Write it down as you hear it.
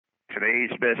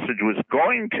Today's message was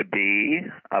going to be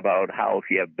about how if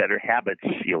you have better habits,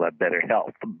 you'll have better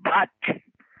health. But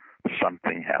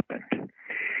something happened.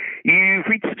 You've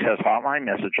reached Success Hotline,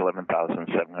 message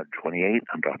 11,728.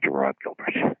 I'm Dr. Rob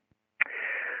Gilbert.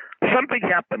 Something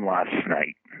happened last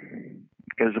night.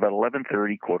 It was about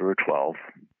 11:30, 11:45,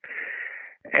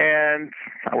 and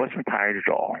I wasn't tired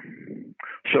at all.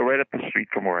 So right up the street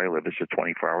from where I live is a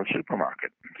 24-hour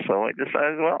supermarket. So I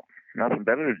decided, well, nothing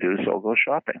better to do, so I'll go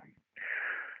shopping.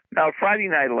 Now, Friday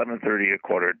night, 11:30 at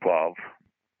 11:45,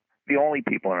 the only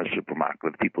people in a supermarket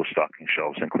were the people stocking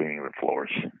shelves and cleaning the floors.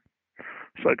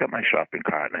 So I got my shopping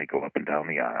cart and I go up and down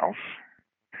the aisles.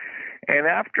 And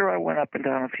after I went up and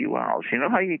down a few aisles, you know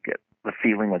how you get the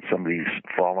feeling when somebody's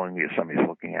following you, somebody's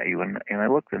looking at you? And I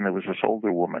looked and there was this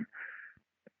older woman.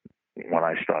 When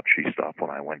I stopped, she stopped. When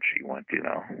I went, she went, you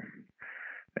know.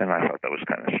 And I thought that was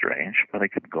kind of strange, but I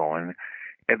kept going.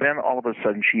 And then all of a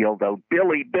sudden she yelled out,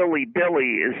 "Billy, Billy,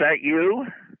 Billy, is that you?"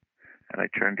 And I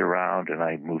turned around and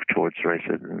I moved towards her. I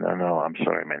said, No, I'm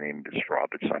sorry. My name is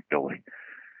Rob. It's not Billy.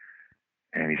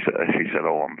 And she said,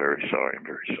 "Oh, I'm very sorry. I'm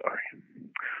very sorry."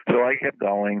 So I kept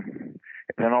going. And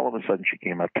then all of a sudden she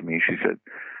came up to me. She said,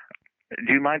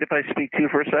 "Do you mind if I speak to you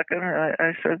for a second?" And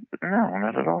I said, "No,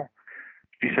 not at all."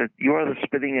 She said, "You are the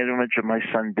spitting image of my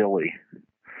son, Billy.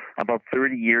 About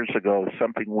 30 years ago,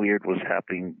 something weird was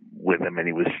happening with him, and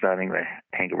he was starting to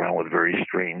hang around with very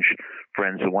strange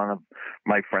friends. And one of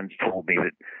my friends told me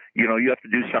that, you know, you have to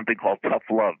do something called tough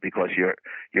love because your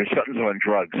son's on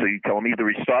drugs. So you tell him either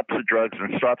he stops the drugs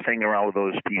and stops hanging around with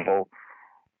those people,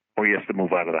 or he has to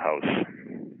move out of the house."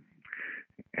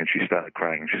 And she started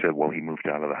crying. She said, "Well, he moved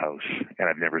out of the house, and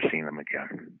I've never seen him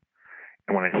again.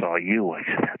 And when I saw you, I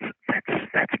said,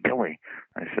 that's Billy."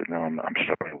 I said, "No, I'm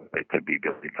sorry. It could be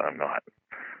Billy, but I'm not."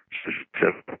 So she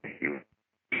said,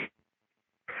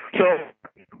 so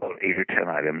about 8 or 10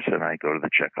 items, and I go to the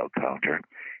checkout counter,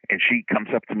 and she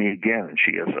comes up to me again, and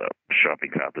she has a shopping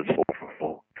cart that's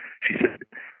full. She said,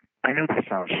 "I know this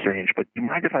sounds strange, but do you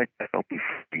mind if I check out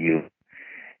before you?"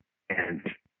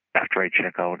 And after I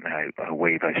check out and I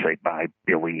wave, I say, "Bye,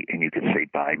 Billy," and you can say,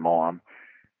 "Bye, Mom."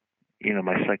 You know,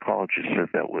 my psychologist said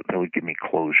that would give me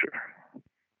closure.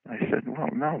 I said,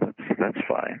 "Well, no, that's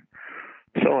fine."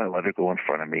 So I let her go in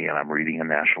front of me, and I'm reading a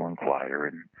National Enquirer,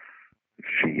 and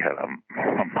she had a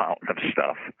mountain of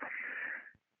stuff.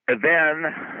 And then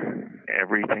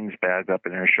everything's bagged up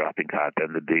in her shopping cart.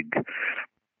 Then the big,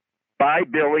 "Bye,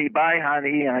 Billy, bye,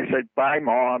 honey." And I said, "Bye,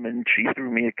 Mom." And she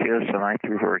threw me a kiss, and I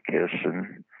threw her a kiss,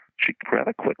 and she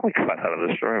rather quickly got out of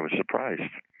the store. I was surprised.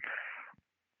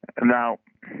 Now,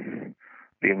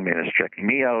 the young man is checking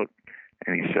me out,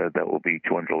 and he said that will be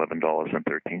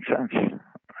 $211.13.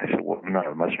 I said, "Well, no,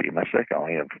 it must be a mistake. I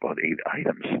only have about 8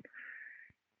 items.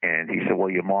 And he said, "Well,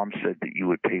 your mom said that you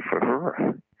would pay for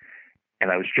her."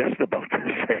 And I was just about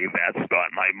to say, "That's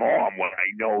not my mom," when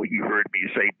I know he heard me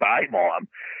say, "Bye, Mom."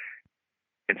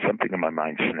 And something in my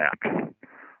mind snapped.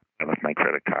 I left my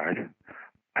credit card.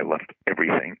 I left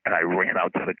everything, and I ran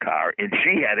out to the car, and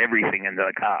she had everything in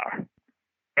the car.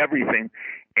 Everything,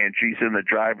 and she's in the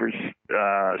driver's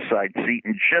side seat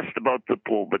and just about to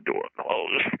pull the door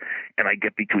closed. And I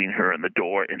get between her and the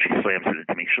door, and she slams it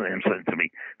into me.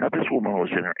 Now, this woman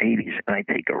was in her 80s, and I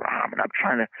take her arm, and I'm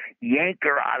trying to yank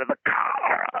her out of the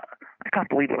car. I can't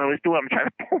believe what I was doing. I'm trying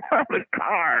to pull her out of the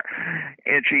car,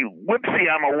 and she whips the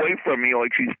arm away from me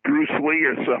like she's Bruce Lee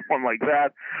or someone like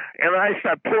that. And I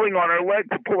start pulling on her leg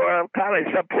to pull her out of the car. I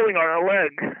start pulling on her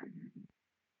leg.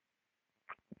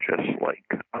 Just like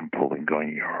I'm pulling on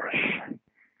yours.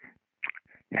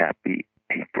 Happy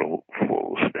April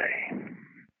Fool's Day.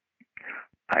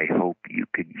 I hope you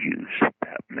could use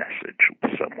that message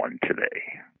with someone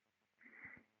today,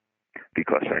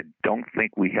 because I don't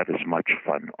think we have as much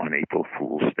fun on April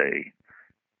Fool's Day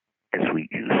as we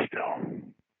used to.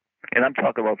 And I'm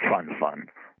talking about fun.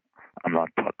 I'm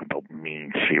not talking about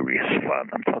mean, serious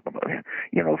fun. I'm talking about,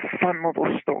 fun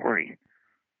little story.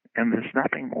 And there's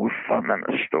nothing more fun than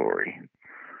a story.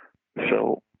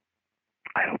 So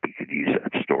I hope you could use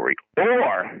that story.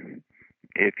 Or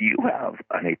if you have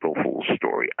an April Fool's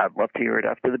story, I'd love to hear it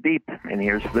after the beep. And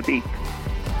here's the beep.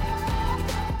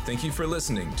 Thank you for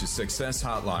listening to Success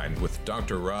Hotline with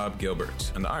Dr. Rob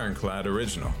Gilbert, an Ironclad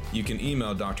original. You can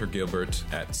email Dr. Gilbert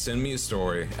at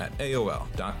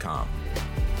sendmeastory@aol.com.